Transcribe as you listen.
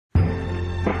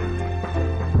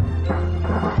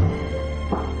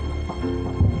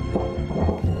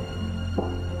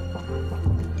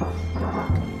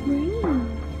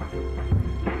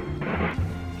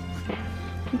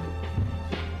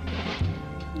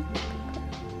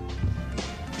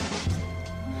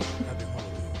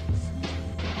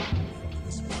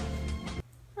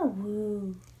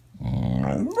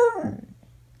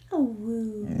Oh,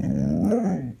 woo.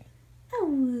 Oh,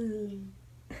 woo.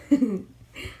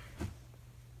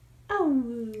 Oh,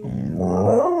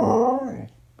 woo.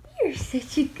 You're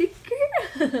such a good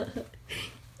girl.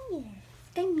 Yes,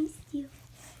 I missed you.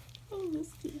 I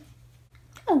missed you.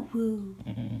 Oh, woo.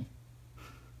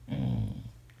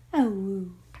 Oh,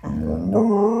 woo.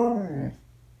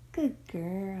 Good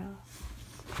girl.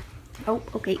 Oh,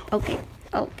 okay, okay,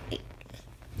 okay.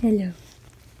 Hello.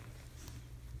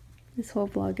 This whole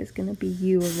vlog is gonna be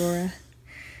you, Aurora.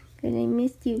 Because I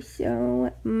missed you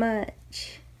so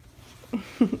much.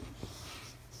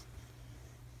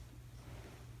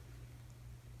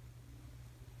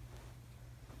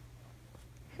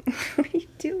 What are you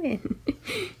doing?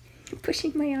 You're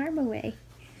pushing my arm away.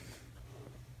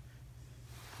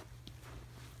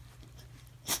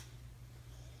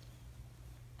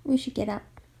 We should get up.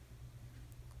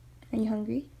 Are you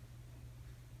hungry?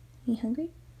 Are you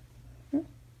hungry? Hmm?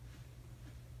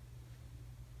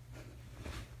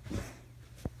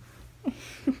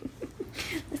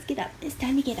 Let's get up. It's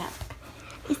time to get up.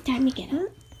 It's time to get up.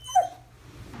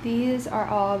 These are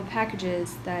all the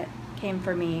packages that came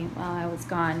for me while I was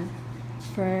gone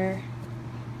for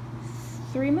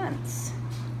 3 months.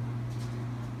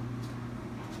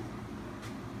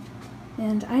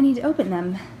 And I need to open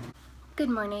them. Good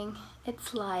morning.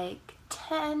 It's like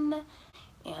 10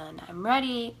 and I'm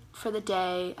ready for the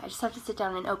day. I just have to sit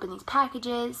down and open these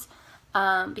packages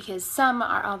because some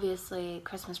are obviously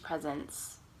Christmas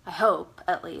presents. I hope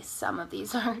at least some of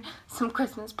these are some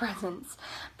Christmas presents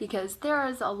because there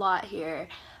is a lot here,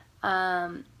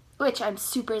 which I'm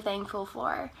super thankful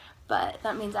for, but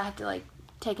that means I have to like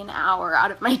take an hour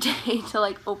out of my day to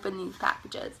like open these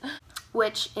packages,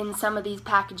 which in some of these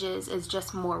packages is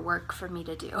just more work for me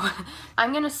to do.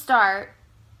 I'm gonna start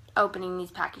opening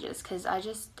these packages because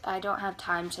I don't have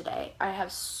time today. I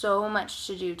have so much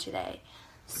to do today.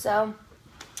 So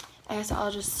I guess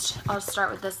I'll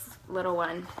start with this little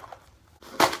one.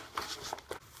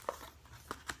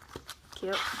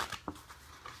 Cute.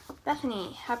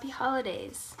 Bethany, happy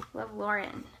holidays. Love,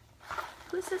 Lauren.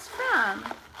 Who's this from?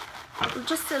 It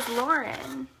just says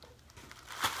Lauren.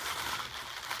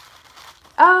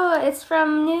 Oh, it's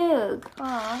from Noog.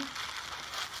 Aww.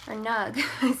 Or Nug.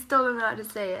 I still don't know how to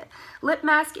say it. Lip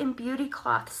mask and beauty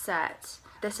cloth set.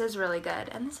 This is really good.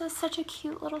 And this is such a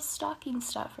cute little stocking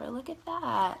stuffer. Look at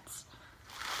that.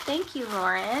 Thank you,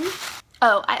 Lauren.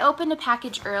 Oh, I opened a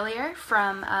package earlier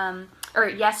from, or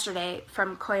yesterday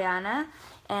from Koyana.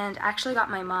 And I actually got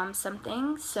my mom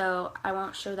something, so I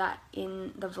won't show that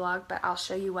in the vlog, but I'll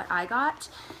show you what I got.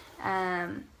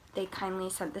 They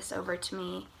kindly sent this over to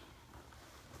me.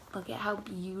 Look at how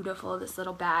beautiful this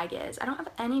little bag is. I don't have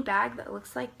any bag that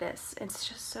looks like this. It's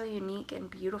just so unique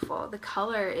and beautiful. The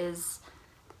color is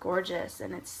gorgeous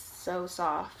and it's so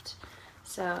soft.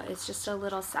 So it's just a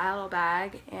little saddle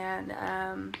bag and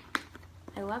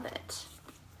I love it.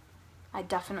 I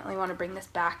definitely want to bring this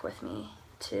back with me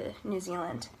to New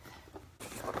Zealand.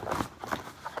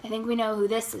 I think we know who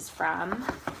this is from.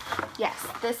 Yes,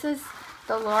 this is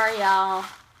the L'Oreal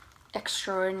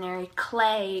Extraordinary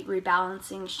Clay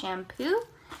Rebalancing Shampoo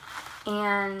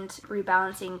and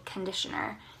Rebalancing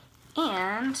Conditioner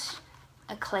and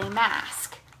a clay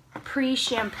mask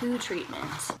pre-shampoo treatment.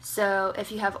 So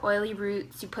if you have oily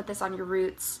roots, you put this on your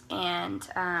roots and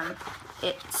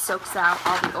it soaks out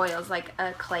all the oils like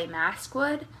a clay mask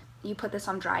would. You put this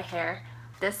on dry hair.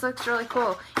 This looks really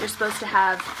cool. You're supposed to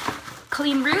have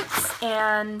clean roots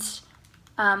and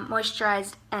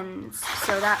moisturized ends.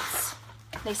 So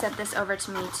they sent this over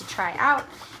to me to try out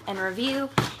and review,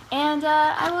 and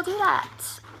I will do that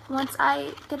once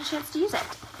I get a chance to use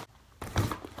it.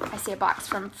 I see a box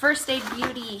from First Aid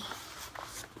Beauty.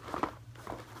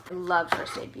 I love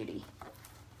First Aid Beauty.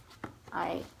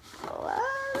 I love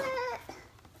it.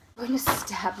 I'm going to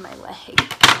stab my leg.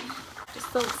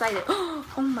 Just so excited. Oh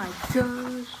my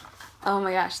gosh. Oh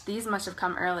my gosh, these must have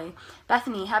come early.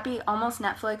 Bethany, happy almost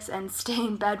Netflix and stay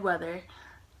in bed weather.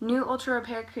 New Ultra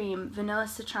Repair Cream, Vanilla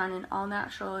Citron, and All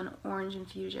Natural and Orange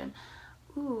Infusion.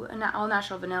 Ooh, All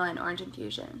Natural Vanilla and Orange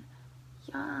Infusion.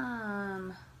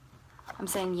 Yum. I'm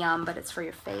saying yum, but it's for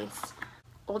your face.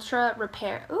 Ultra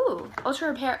Repair, ooh, Ultra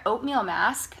Repair Oatmeal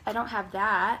Mask. I don't have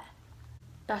that.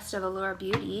 Best of Allure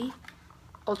Beauty.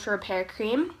 Ultra Repair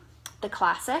Cream, the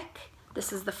classic.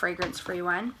 This is the fragrance-free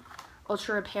one.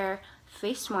 Ultra Repair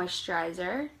Face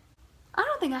Moisturizer. I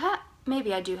don't think I have,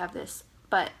 maybe I do have this,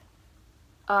 but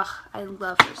ugh, I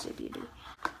love First Aid Beauty.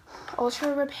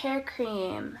 Ultra Repair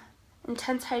Cream,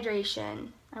 Intense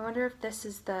Hydration. I wonder if this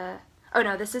is the, oh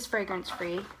no, this is fragrance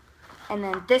free. And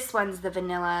then this one's the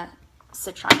Vanilla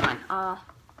Citron one.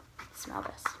 Smell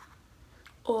this.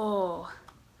 Oh,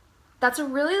 that's a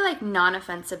really like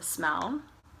non-offensive smell.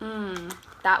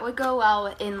 That would go well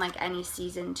in like any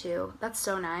season too. That's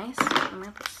so nice. I'm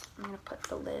gonna put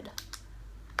the lid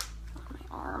on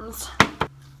my arms.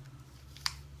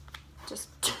 Just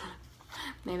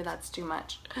maybe that's too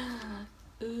much.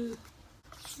 Ooh.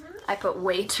 I put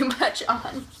way too much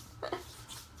on.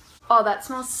 Oh, that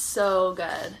smells so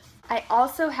good. I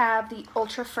also have the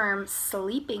Ultra Firm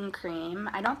Sleeping Cream.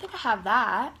 I don't think I have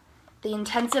that. The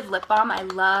Intensive Lip Balm. I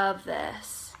love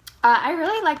this. I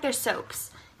really like their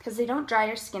soaps because they don't dry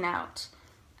your skin out.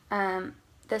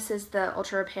 This is the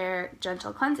Ultra Repair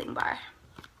Gentle Cleansing Bar.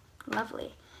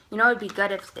 Lovely. You know what would be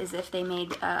good is if they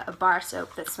made a bar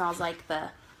soap that smells like the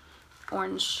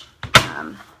orange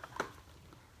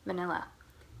vanilla.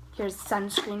 Here's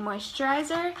sunscreen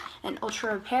moisturizer and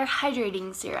Ultra Repair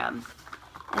Hydrating Serum.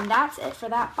 And that's it for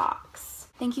that box.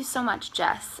 Thank you so much,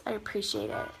 Jess. I appreciate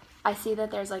it. I see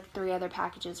that there's like 3 other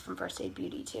packages from First Aid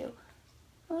Beauty too.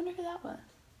 I wonder who that was.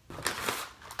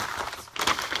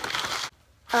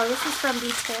 Oh, this is from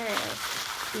Beterre.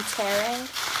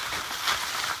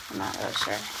 I'm not really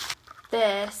sure.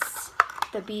 This,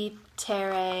 the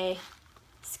Beterre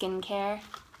skincare.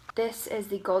 This is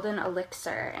the Golden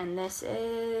Elixir, and this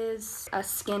is a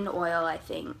skin oil, I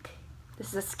think. This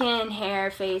is a skin, hair,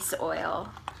 face oil,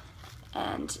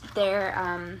 and their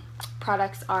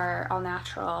products are all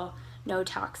natural, no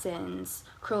toxins,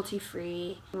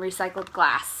 cruelty-free, recycled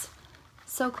glass.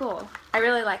 So cool. I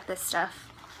really like this stuff.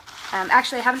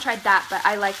 Actually, I haven't tried that, but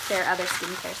I like their other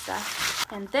skincare stuff.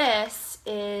 And this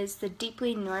is the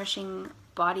Deeply Nourishing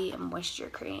Body and Moisture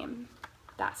Cream.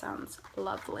 That sounds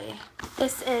lovely.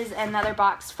 This is another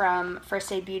box from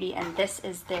First Aid Beauty, and this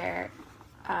is their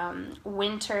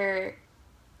Winter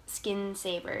Skin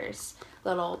Savers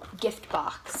little gift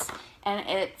box. And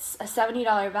it's a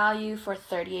 $70 value for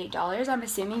 $38. I'm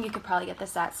assuming you could probably get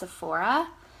this at Sephora,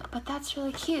 but that's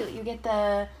really cute. You get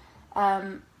the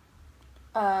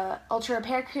Ultra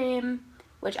Repair Cream,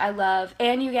 which I love,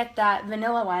 and you get that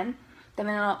vanilla one, the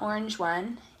vanilla orange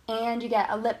one, and you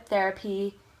get a lip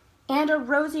therapy and a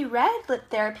rosy red lip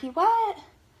therapy. What?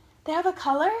 They have a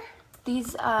color?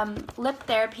 These lip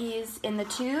therapies in the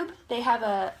tube, they have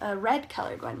a red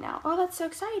colored one now. Oh, that's so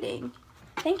exciting.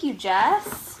 Thank you,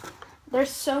 Jess. There's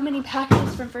so many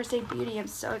packages from First Aid Beauty. I'm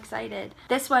so excited.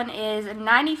 This one is a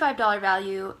 $95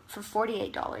 value for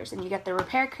 $48, and you get the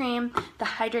repair cream, the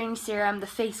hydrating serum, the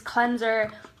face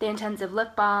cleanser, the intensive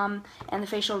lip balm, and the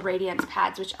facial radiance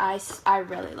pads, which I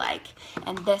really like.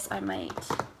 And this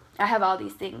I have all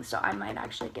these things, so I might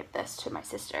actually give this to my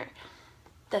sister.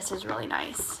 This is really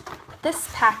nice. This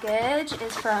package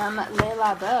is from Le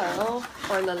Labo,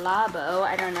 or Le Labo,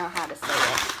 I don't know how to say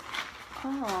it.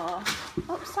 Oh,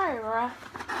 sorry, Laura.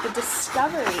 The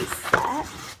Discovery set.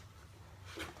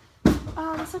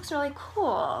 Oh, this looks really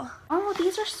cool. Oh,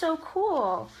 these are so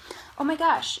cool. Oh my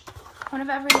gosh. One of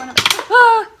every one of them.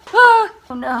 Oh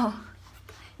no.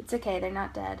 It's okay, they're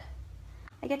not dead.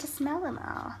 I get to smell them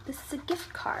all. This is a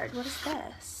gift card. What is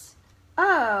this?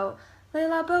 Oh, Le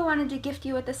Labo wanted to gift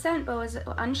you with the scent, but was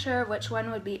unsure which one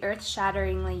would be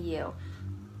earth-shatteringly you.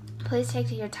 Please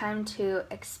take your time to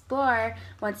explore.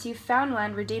 Once you've found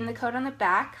one, redeem the code on the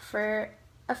back for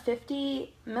a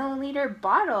 50 milliliter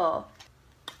bottle.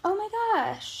 Oh my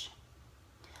gosh.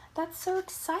 That's so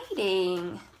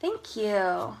exciting. Thank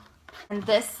you. And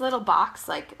this little box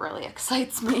like really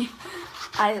excites me.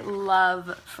 I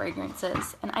love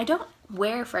fragrances, and I don't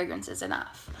wear fragrances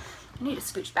enough. I need to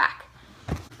scooch back.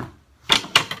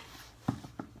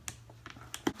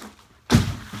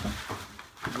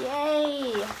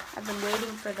 Yay! I've been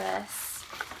waiting for this,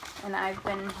 and I've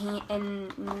been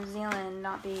in New Zealand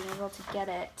not being able to get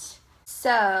it.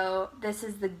 So this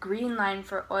is the green line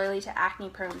for oily to acne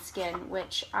prone skin,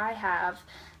 which I have.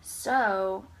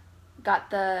 So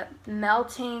got the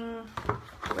melting,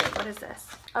 wait, what is this?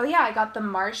 Oh yeah, I got the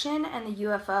Martian and the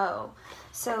UFO.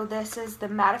 So this is the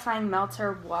mattifying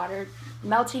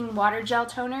melting water gel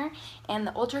toner and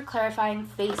the ultra clarifying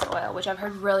face oil, which I've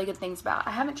heard really good things about.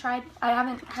 I haven't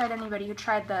heard anybody who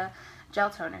tried the gel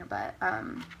toner, but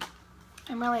I'm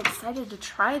really excited to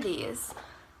try these.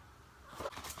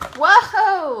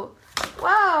 Whoa!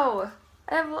 Whoa!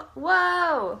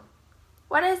 Whoa!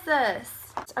 What is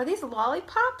this? Are these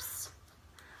lollipops?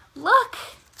 Look!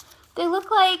 They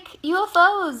look like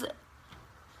UFOs.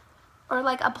 Or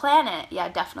like a planet. Yeah,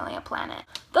 definitely a planet.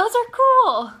 Those are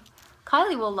cool.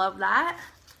 Kylie will love that.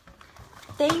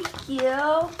 Thank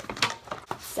you.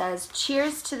 It says,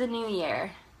 cheers to the new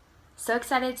year. So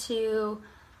excited to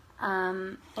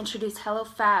introduce Hello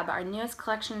Fab, our newest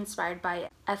collection inspired by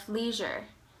athleisure.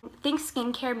 Think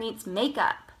skincare meets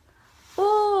makeup.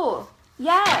 Ooh,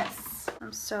 Yes!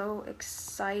 I'm so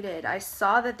excited. I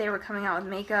saw that they were coming out with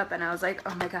makeup and I was like,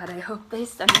 oh my god, I hope they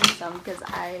send me some because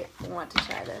I want to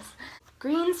try this.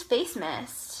 Greens Face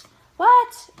Mist.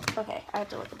 What? Okay, I have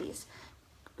to look at these.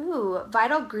 Ooh,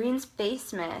 Vital Greens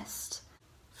Face Mist.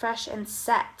 Fresh and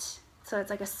Set. So it's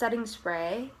like a setting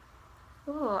spray.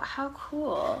 Ooh, how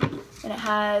cool. And it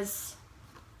has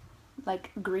like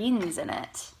greens in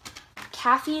it.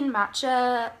 Caffeine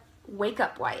Matcha Wake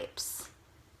Up Wipes.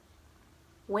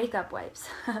 Wake Up Wipes.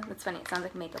 That's funny, it sounds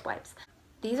like makeup wipes.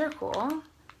 These are cool.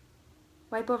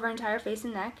 Wipe over entire face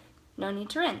and neck. No need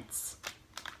to rinse.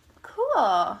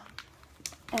 Cool.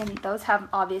 And those have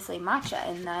obviously matcha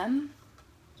in them.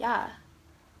 Yeah.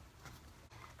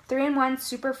 3-in-1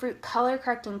 Superfruit Color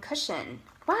Correcting Cushion.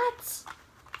 What?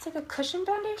 It's like a cushion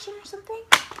foundation or something?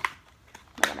 Oh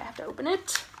my god, I have to open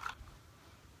it.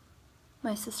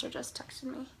 My sister just texted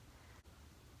me.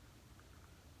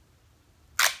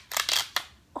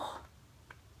 Oh.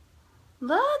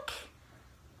 Look!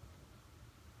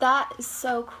 That is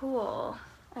so cool.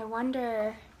 I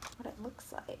wonder what it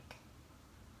looks like.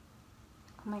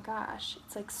 Oh my gosh,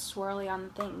 it's like swirly on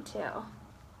the thing too.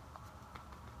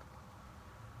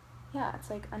 Yeah, it's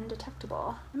like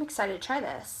undetectable. I'm excited to try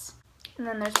this. And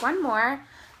then there's one more.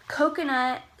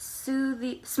 Coconut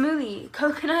Smoothie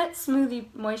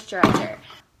Moisturizer.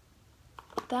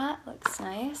 That looks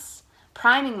nice.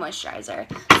 Priming moisturizer.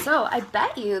 So I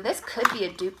bet you this could be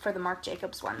a dupe for the Marc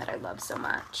Jacobs one that I love so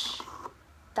much.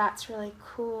 That's really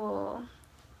cool.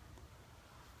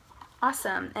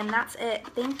 Awesome, and that's it.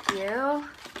 Thank you.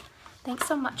 Thanks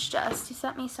so much, Jess. You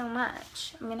sent me so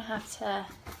much. I'm gonna have to,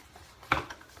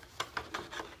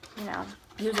 you know,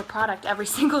 use a product every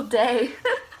single day.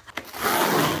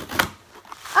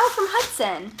 Oh, from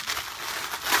Hudson.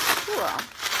 Cool.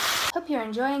 Hope you're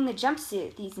enjoying the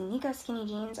jumpsuit. These Nico skinny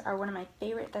jeans are one of my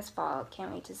favorite this fall.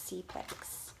 Can't wait to see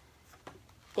pics.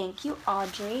 Thank you,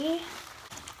 Audrey.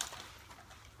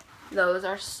 Those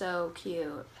are so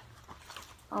cute.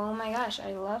 Oh my gosh,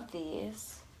 I love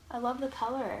these. I love the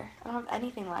color. I don't have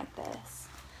anything like this.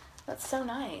 That's so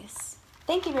nice.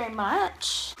 Thank you very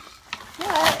much.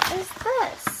 What is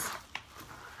this?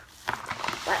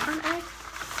 What on earth?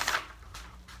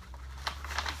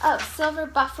 Oh, Silver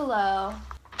Buffalo.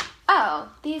 Oh,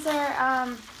 these are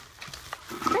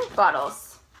drink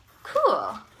bottles.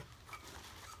 Cool.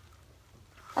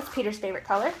 That's Peter's favorite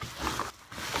color.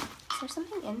 Is there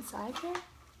something inside here?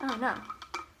 Oh no.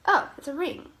 Oh, it's a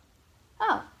ring.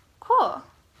 Oh, cool.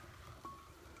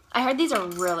 I heard these are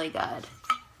really good.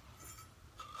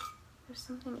 There's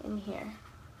something in here.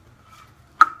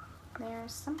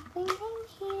 There's something in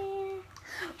here.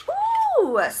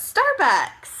 Ooh,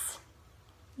 Starbucks.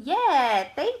 Yeah,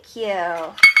 thank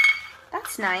you.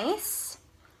 That's nice.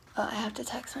 Oh, I have to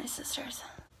text my sisters.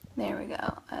 There we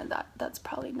go. That's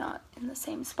probably not in the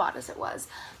same spot as it was,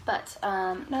 but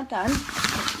not done.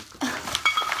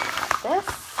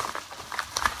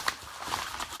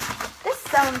 This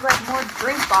sounds like more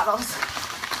drink bottles.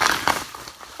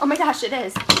 Oh my gosh, it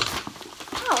is.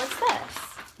 Oh, what's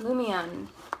this? Lumion.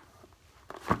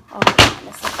 Oh, wait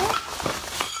a second.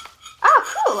 Oh,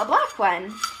 cool, a black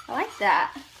one. I like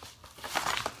that.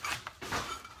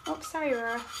 Oh, sorry,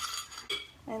 Rora.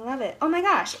 I love it. Oh my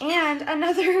gosh, and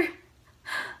another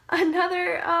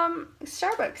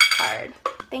Starbucks card.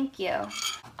 Thank you.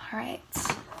 All right.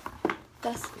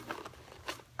 This.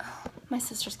 Oh, my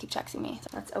sisters keep texting me. So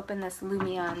let's open this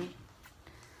Lumion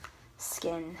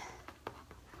skin.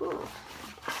 Ooh.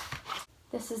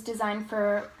 This is designed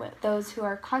for those who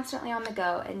are constantly on the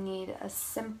go and need a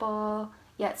simple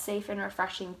yet safe and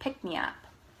refreshing pick-me-up.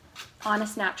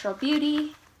 Honest natural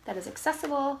beauty that is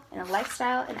accessible in a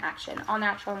lifestyle and action. All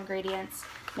natural ingredients,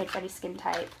 made for any skin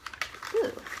type.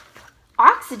 Ooh.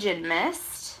 Oxygen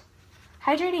mist.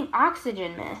 Hydrating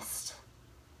oxygen mist.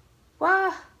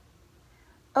 Wow.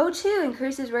 O2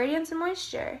 increases radiance and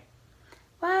moisture.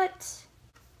 What?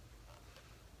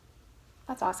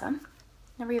 That's awesome.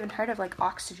 Never even heard of like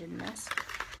oxygen mist.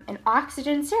 An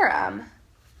oxygen serum.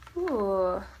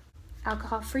 Ooh.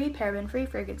 Alcohol-free, paraben-free,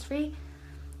 fragrance-free,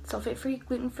 sulfate-free,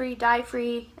 gluten-free,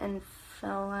 dye-free, and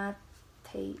phthalate-free.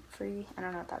 I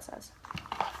don't know what that says.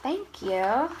 Thank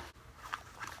you.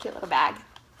 Cute little bag.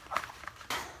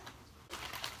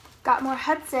 Got more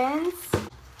Hudsons.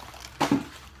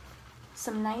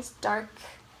 Some nice dark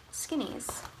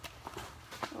skinnies.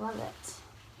 I love it.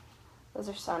 Those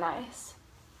are so nice.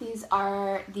 These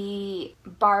are the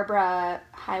Barbara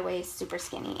high waist super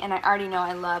skinny, and I already know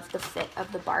I love the fit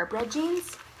of the Barbara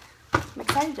jeans. I'm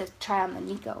excited to try on the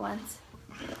Nico ones.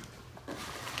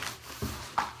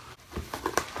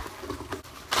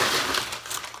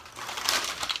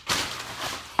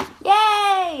 Yay!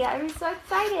 I'm so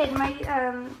excited.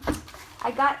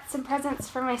 I got some presents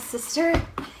for my sister,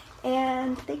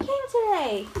 and they came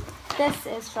today. This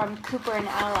is from Cooper and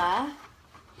Ella.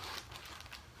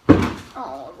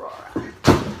 Oh, Aurora.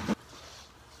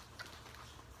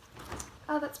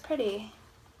 Oh, that's pretty.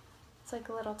 It's like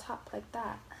a little top like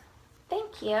that.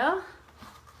 Thank you.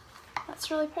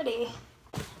 That's really pretty.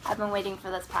 I've been waiting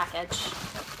for this package.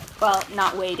 Well,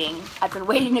 not waiting. I've been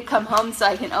waiting to come home so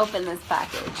I can open this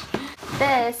package.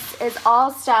 This is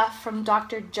all stuff from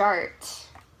Dr. Jart.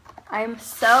 I'm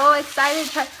so excited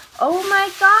to try. Oh my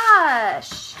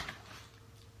gosh!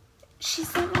 She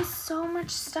sent me so much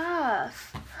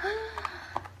stuff.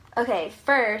 Okay,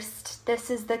 first, this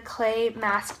is the Clay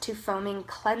Mask to Foaming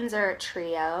Cleanser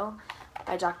Trio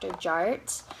by Dr.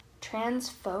 Jart. Trans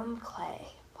foam clay.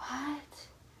 What?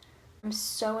 I'm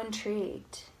so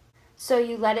intrigued. So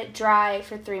you let it dry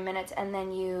for 3 minutes and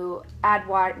then you add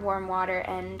warm water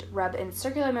and rub in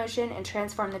circular motion and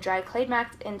transform the dry clay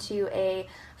mask into a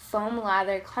foam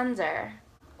lather cleanser.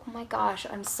 Oh my gosh,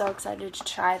 I'm so excited to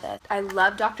try this. I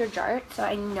love Dr. Jart, so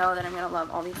I know that I'm gonna love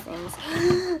all these things.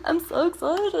 I'm so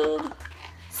excited.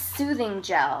 Soothing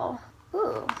gel.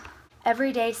 Ooh.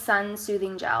 Everyday Sun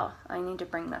Soothing Gel. I need to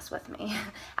bring this with me.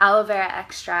 Aloe vera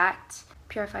extract.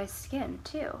 Purifies skin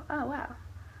too. Oh wow.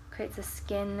 Creates a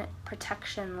skin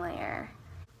protection layer.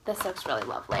 This looks really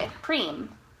lovely.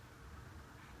 Cream.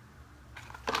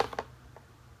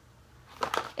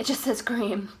 It just says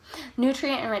cream.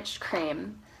 Nutrient enriched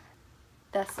cream.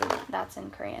 That's in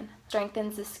Korean.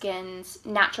 Strengthens the skin's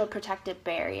natural protective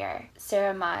barrier.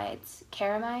 Ceramides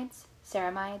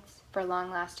for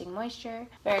long-lasting moisture.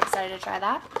 Very excited to try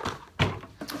that.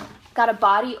 Got a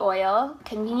body oil,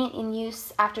 convenient in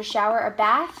use after shower or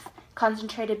bath.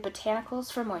 Concentrated botanicals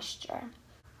for moisture.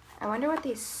 I wonder what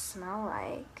these smell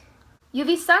like.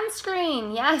 UV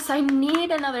sunscreen! Yes, I need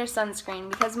another sunscreen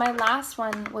because my last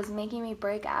one was making me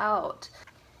break out.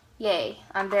 Yay,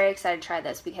 I'm very excited to try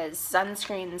this because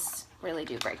sunscreens really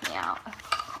do break me out.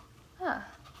 Huh.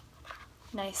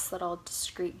 Nice little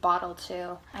discreet bottle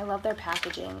too. I love their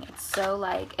packaging. It's so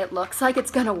like, it looks like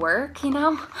it's gonna work, you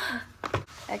know?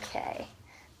 Okay.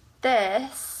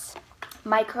 This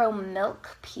micro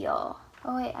milk peel.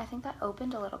 Oh wait, I think that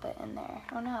opened a little bit in there.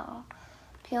 Oh no.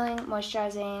 Peeling,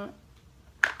 moisturizing,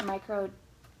 micro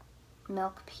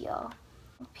milk peel.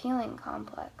 Peeling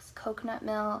complex. Coconut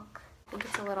milk. I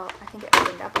think it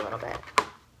opened up a little bit.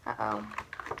 Uh-oh.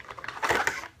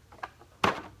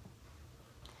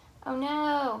 Oh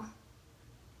no.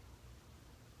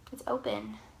 It's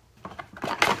open.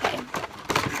 Yeah, okay.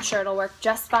 I'm sure it'll work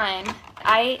just fine.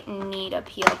 I need a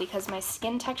peel because my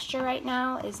skin texture right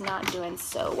now is not doing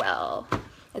so well.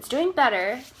 It's doing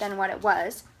better than what it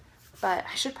was, but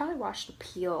I should probably wash the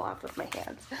peel off with my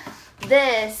hands.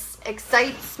 This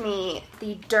excites me.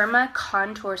 The Derma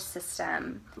Contour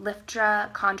System. Liftra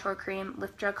Contour Cream,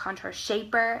 Liftra Contour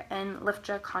Shaper, and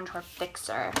Liftra Contour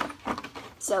Fixer.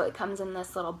 So it comes in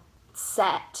this little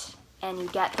set, and you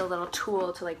get the little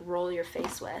tool to like roll your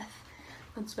face with.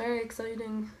 That's very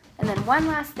exciting. And then one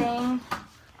last thing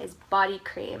is body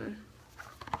cream.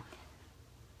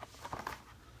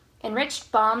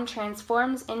 Enriched balm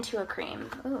transforms into a cream.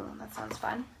 Ooh, that sounds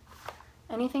fun.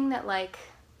 Anything that like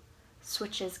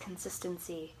switches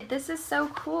consistency. This is so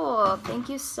cool. Thank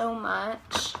you so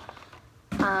much.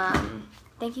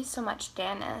 Thank you so much,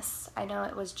 Janice. I know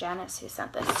it was Janice who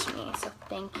sent this to me, so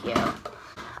thank you.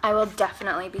 I will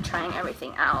definitely be trying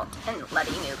everything out and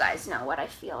letting you guys know what I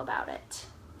feel about it.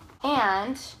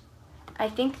 And I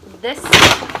think this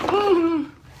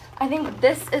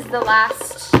is the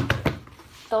last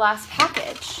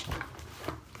package,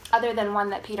 other than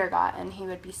one that Peter got, and he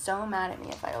would be so mad at me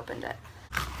if I opened it.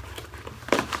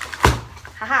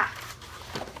 Haha.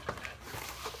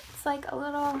 It's like a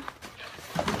little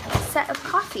set of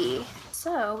coffee.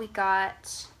 So we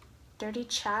got Dirty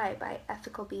Chai by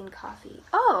Ethical Bean Coffee.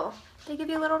 Oh, they give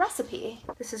you a little recipe.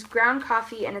 This is ground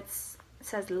coffee and it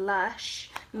says Lush,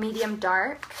 medium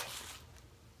dark.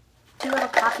 2 little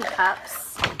coffee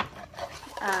cups.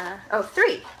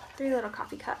 Three little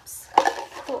coffee cups.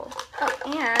 Cool. Oh,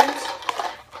 and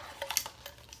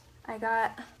I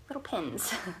got little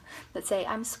pins that say,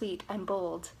 I'm sweet, I'm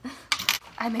bold,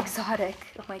 I'm exotic.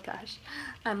 Oh my gosh.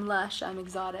 I'm lush, I'm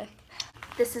exotic.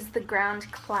 This is the Ground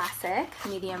Classic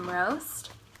medium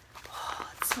roast. Oh,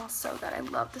 it smells so good. I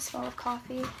love the smell of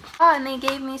coffee. Oh, and they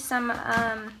gave me some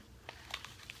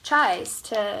chais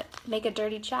to make a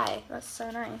dirty chai. That's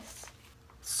so nice.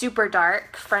 Super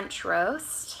dark French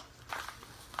roast.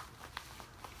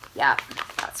 Yeah,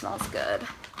 that smells good.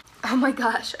 Oh my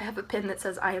gosh, I have a pin that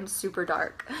says I am super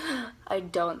dark. I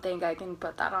don't think I can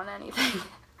put that on anything.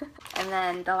 And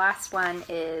then the last one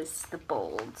is the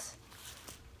bold.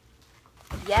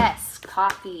 Yes,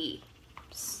 coffee.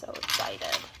 So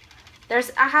excited.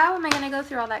 How am I gonna go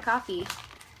through all that coffee?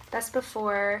 That's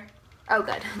before, oh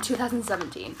good,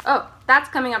 2017. Oh, that's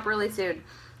coming up really soon.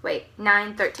 Wait,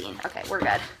 9/13. Okay, we're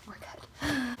good. We're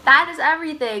good. That is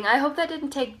everything. I hope that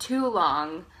didn't take too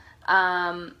long.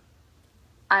 I'm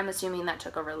assuming that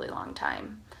took a really long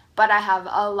time. But I have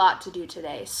a lot to do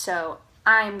today, so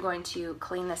I'm going to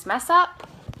clean this mess up.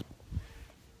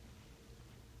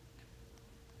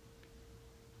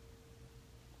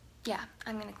 Yeah,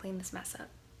 I'm gonna clean this mess up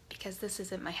because this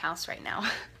isn't my house right now.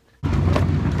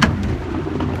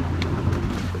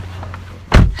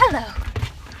 Hello,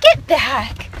 get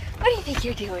back. What do you think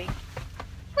you're doing?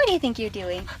 What do you think you're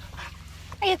doing?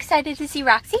 Are you excited to see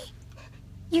Roxy?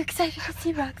 You excited to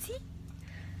see Roxy?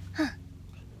 Huh?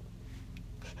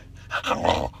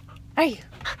 Are you?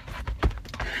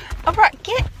 All right,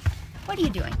 what are you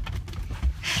doing?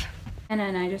 Anna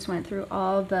and I just went through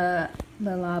all the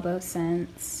Labo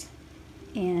scents,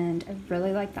 and I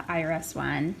really like the Iris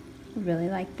one. I really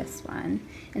like this one,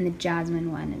 and the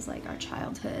Jasmine one is like our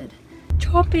childhood.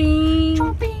 Chopping!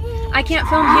 Chopping! I can't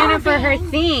film Hannah for her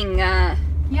thing.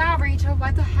 Yeah, Rachel,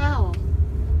 what the hell?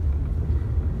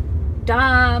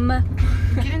 Dumb.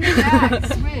 Get in the bag,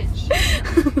 switch.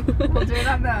 We'll do it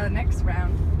on the next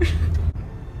round.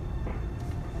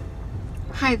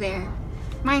 Hi there.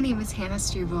 My name is Hannah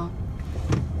Struble,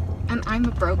 and I'm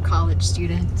a broke college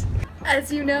student.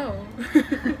 As you know.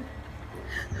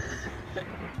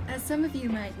 As some of you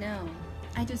might know,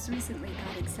 I just recently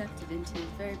got accepted into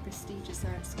a very prestigious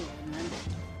art school in London.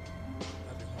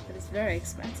 But it's very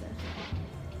expensive.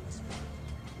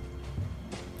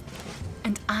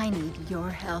 And I need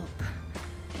your help.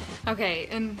 Okay,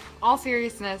 in all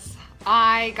seriousness,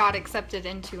 I got accepted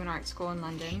into an art school in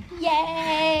London.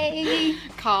 Yay!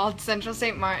 Called Central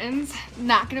St. Martin's.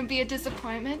 Not gonna be a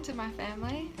disappointment to my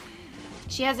family.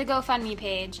 She has a GoFundMe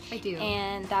page. I do.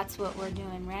 And that's what we're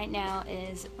doing right now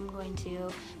is I'm going to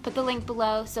put the link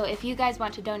below. So if you guys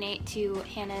want to donate to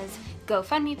Hannah's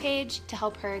GoFundMe page to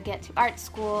help her get to art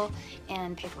school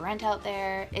and pay for rent out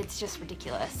there, it's just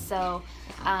ridiculous. So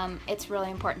it's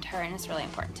really important to her and it's really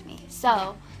important to me.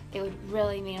 So it would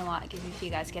really mean a lot if you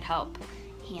guys could help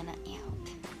Hannah out.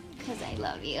 Because I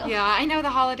love you. Yeah, I know the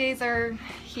holidays are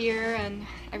here and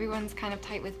everyone's kind of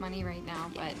tight with money right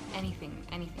now, but anything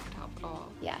would help at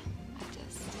all. Yeah.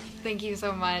 Thank you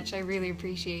so much. I really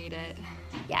appreciate it.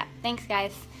 Yeah, thanks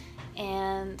guys.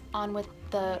 And on with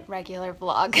the regular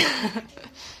vlog.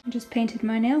 I just painted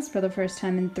my nails for the first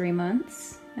time in 3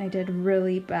 months. I did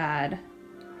really bad.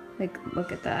 Like,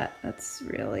 look at that. That's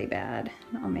really bad.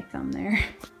 I'll make them there.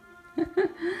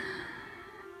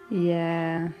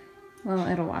 Yeah. Well,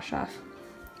 it'll wash off.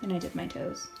 And I did my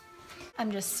toes.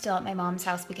 I'm just still at my mom's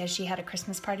house because she had a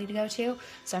Christmas party to go to.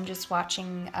 So I'm just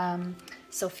watching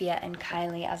Sophia and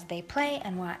Kylie as they play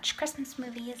and watch Christmas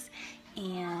movies.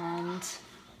 And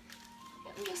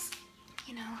I'm just,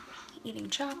 you know,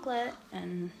 eating chocolate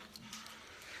and...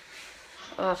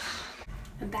 Ugh.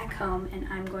 I'm back home and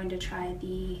I'm going to try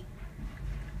the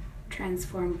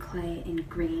Transform Clay in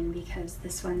green because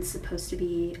this one's supposed to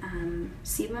be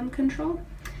sebum control.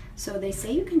 So they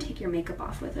say you can take your makeup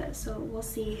off with it, so we'll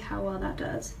see how well that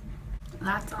does.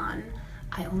 That's on.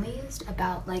 I only used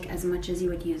about like as much as you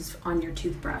would use on your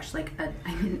toothbrush, like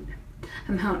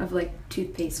amount of like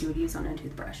toothpaste you would use on a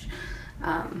toothbrush.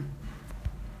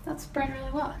 That's spread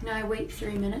really well. Now I wait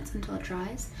 3 minutes until it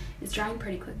dries. It's drying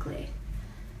pretty quickly.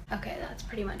 Okay, that's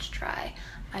pretty much dry.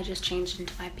 I just changed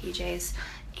into my PJs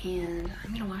and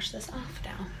I'm gonna wash this off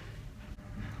now.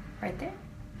 Right there.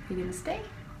 You gonna stay?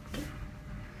 Okay.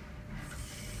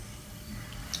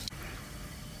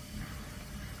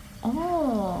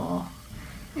 Oh,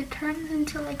 it turns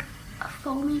into like a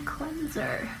foamy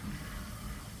cleanser.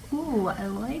 Ooh, I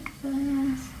like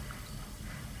this.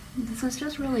 This is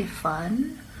just really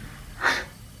fun.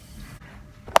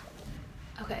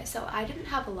 Okay, so I didn't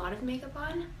have a lot of makeup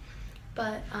on,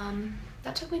 but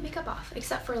that took my makeup off,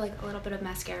 except for like a little bit of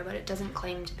mascara, but it doesn't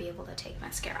claim to be able to take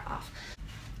mascara off.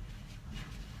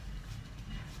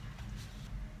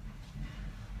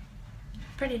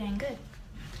 Pretty dang good.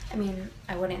 I mean,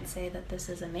 I wouldn't say that this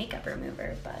is a makeup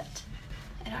remover, but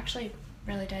it actually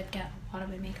really did get a lot of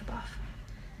my makeup off.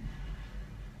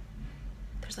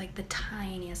 There's like the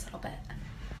tiniest little bit.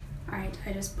 Alright,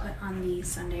 I just put on the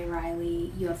Sunday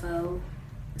Riley UFO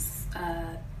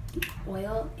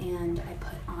oil and I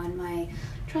put on my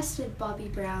trusted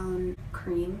Bobbi Brown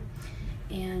cream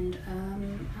and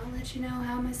I'll let you know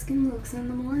how my skin looks in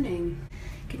the morning.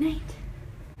 Good night.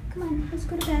 Come on, let's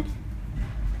go to bed.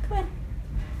 Come on.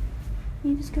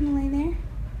 You just gonna lay there?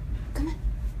 Come on.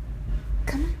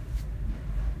 Come on.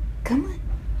 Come on.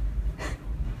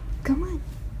 Come on.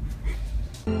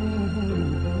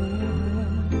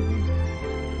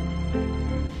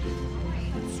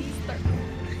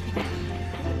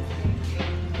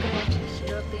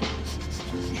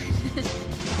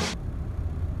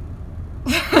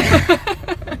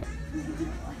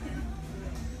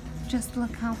 Just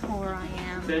look how poor I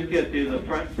am. Cynthia, to the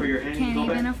front for your hand. Can't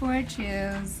even afford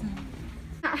shoes.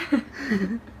 Are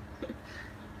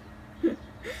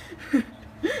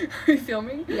you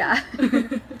filming? Yeah.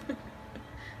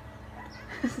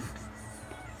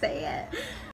 Say it.